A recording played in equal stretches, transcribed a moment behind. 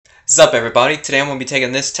Sup everybody, today I'm going to be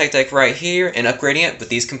taking this tech deck right here and upgrading it with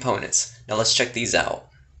these components. Now let's check these out.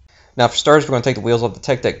 Now for starters, we're going to take the wheels off the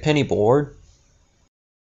tech deck penny board.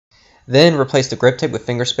 Then replace the grip tape with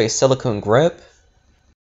finger space silicone grip.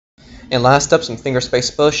 And last up, some finger space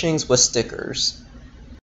bushings with stickers.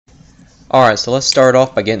 Alright, so let's start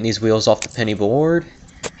off by getting these wheels off the penny board.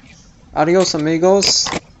 Adios amigos.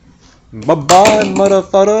 Bye-bye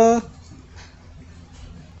motherfucker.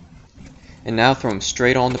 And now throw them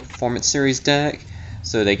straight on the Performance Series deck,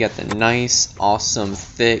 so they get the nice, awesome,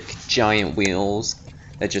 thick, giant wheels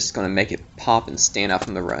that's just going to make it pop and stand out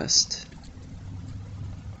from the rest.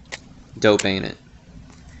 Dope, ain't it?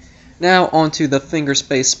 Now onto the finger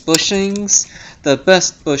space bushings. The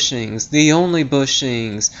best bushings, the only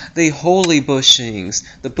bushings, the holy bushings,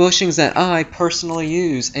 the bushings that I personally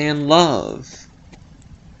use and love.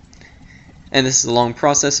 And this is a long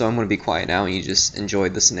process, so I'm going to be quiet now and you just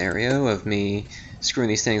enjoyed the scenario of me screwing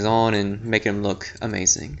these things on and making them look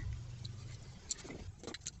amazing.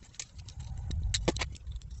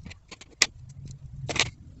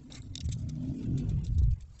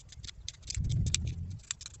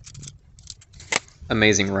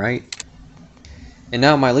 Amazing, right? And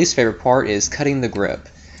now my least favorite part is cutting the grip.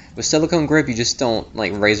 With silicone grip, you just don't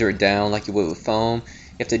like razor it down like you would with foam.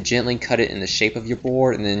 You have to gently cut it in the shape of your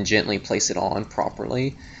board and then gently place it on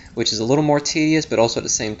properly, which is a little more tedious, but also at the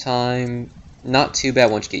same time not too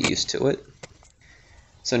bad once you get used to it.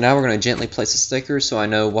 So now we're going to gently place the stickers so I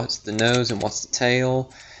know what's the nose and what's the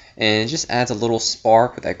tail, and it just adds a little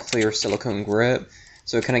spark with that clear silicone grip,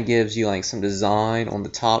 so it kind of gives you like some design on the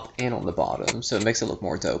top and on the bottom, so it makes it look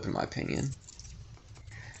more dope in my opinion.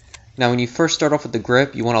 Now when you first start off with the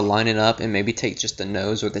grip, you want to line it up and maybe take just the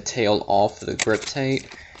nose or the tail off of the grip tape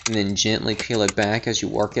and then gently peel it back as you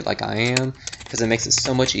work it like I am, because it makes it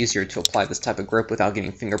so much easier to apply this type of grip without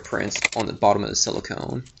getting fingerprints on the bottom of the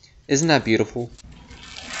silicone. Isn't that beautiful?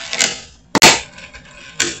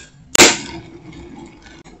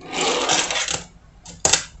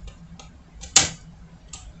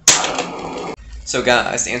 So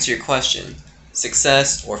guys, to answer your question,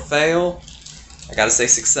 success or fail? I gotta say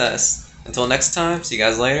success. Until next time, see you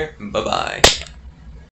guys later. Bye-bye.